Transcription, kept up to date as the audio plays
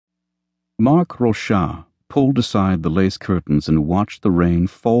Marc Rochat pulled aside the lace curtains and watched the rain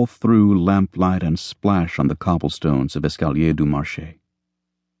fall through lamplight and splash on the cobblestones of Escalier du Marché.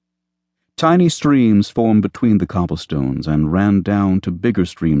 Tiny streams formed between the cobblestones and ran down to bigger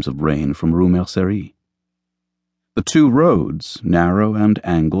streams of rain from Rue Mercerie. The two roads, narrow and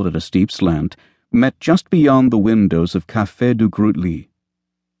angled at a steep slant, met just beyond the windows of Café du Grute-Lit.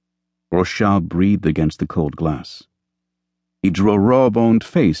 Rochat breathed against the cold glass. He drew a raw-boned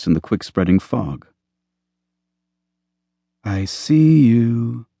face in the quick-spreading fog. I see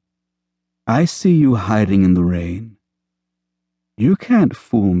you hiding in the rain. You can't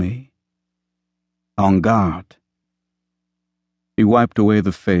fool me. En garde. He wiped away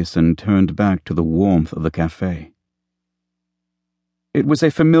the face and turned back to the warmth of the café. It was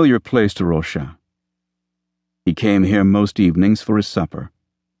a familiar place to Rochat. He came here most evenings for his supper.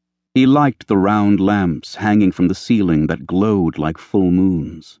 He liked the round lamps hanging from the ceiling that glowed like full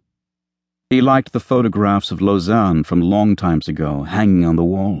moons. He liked the photographs of Lausanne from long times ago hanging on the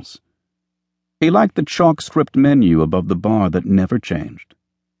walls. He liked the chalk-script menu above the bar that never changed.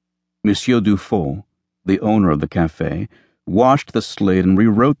 Monsieur Dufault, the owner of the café, washed the slate and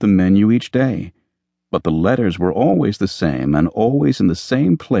rewrote the menu each day, but the letters were always the same and always in the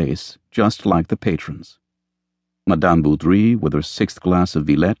same place, just like the patrons. Madame Boudry with her sixth glass of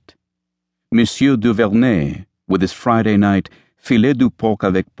Villette, Monsieur Duvernay with his Friday night filet du porc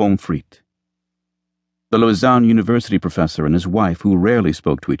avec pommes frites. The Lausanne University professor and his wife who rarely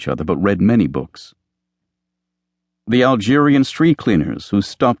spoke to each other but read many books. The Algerian street cleaners who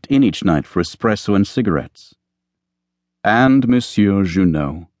stopped in each night for espresso and cigarettes. And Monsieur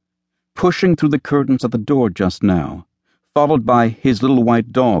Junot, pushing through the curtains at the door just now, followed by his little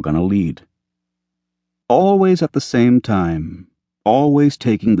white dog on a lead. Always at the same time, always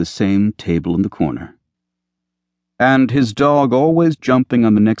taking the same table in the corner. And his dog always jumping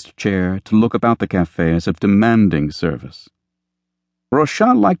on the next chair to look about the café as if demanding service.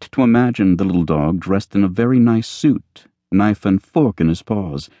 Rochat liked to imagine the little dog dressed in a very nice suit, knife and fork in his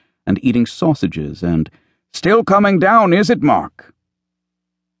paws, and eating sausages and, "Still coming down, is it, Marc?"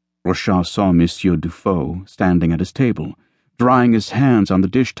 Rochat saw Monsieur Dufault standing at his table, drying his hands on the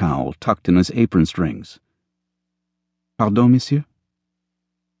dish towel tucked in his apron strings. Pardon, monsieur?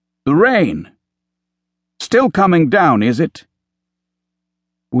 The rain. Still coming down, is it?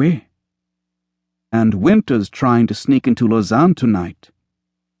 Oui. And Winter's trying to sneak into Lausanne tonight.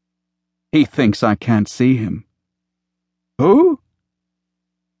 He thinks I can't see him. Who?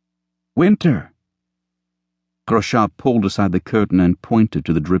 Winter. Rochat pulled aside the curtain and pointed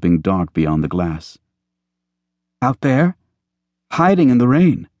to the dripping dark beyond the glass. Out there, hiding in the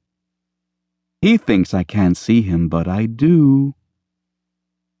rain. He thinks I can't see him, but I do.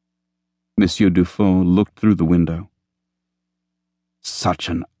 Monsieur Dufault looked through the window. Such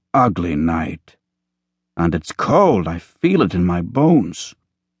an ugly night. And it's cold, I feel it in my bones.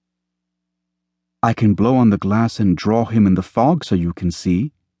 I can blow on the glass and draw him in the fog so you can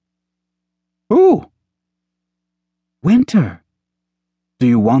see. Who? Winter. Do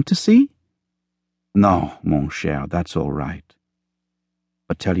you want to see? No, mon cher, that's all right.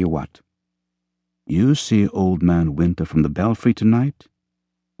 But tell you what. You see old man Winter from the belfry tonight?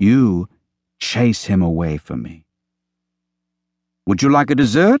 You chase him away from me. Would you like a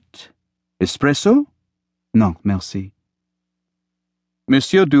dessert? Espresso? Non, merci.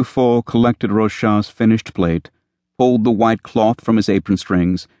 Monsieur Dufault collected Rochat's finished plate, pulled the white cloth from his apron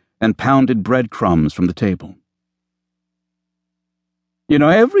strings, and pounded breadcrumbs from the table. You know,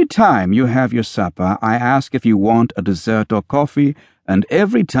 every time you have your supper, I ask if you want a dessert or coffee, and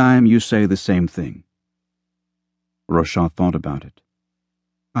every time you say the same thing. Rochat thought about it.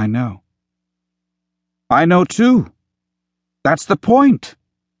 I know. I know too. That's the point.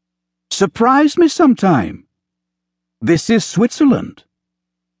 Surprise me sometime. This is Switzerland.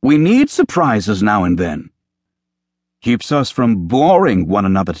 We need surprises now and then. Keeps us from boring one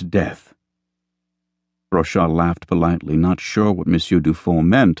another to death. Rochat laughed politely, not sure what Monsieur Dufault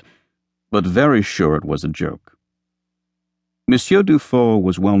meant, but very sure it was a joke. Monsieur Dufault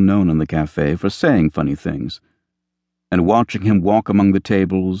was well known in the café for saying funny things, and watching him walk among the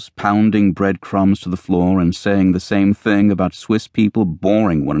tables, pounding breadcrumbs to the floor and saying the same thing about Swiss people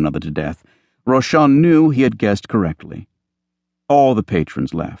boring one another to death, Rochat knew he had guessed correctly. All the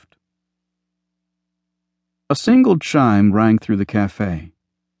patrons laughed. A single chime rang through the café.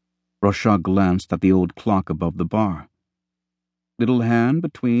 Rochat glanced at the old clock above the bar. Little hand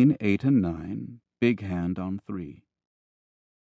between 8 and 9, big hand on 3.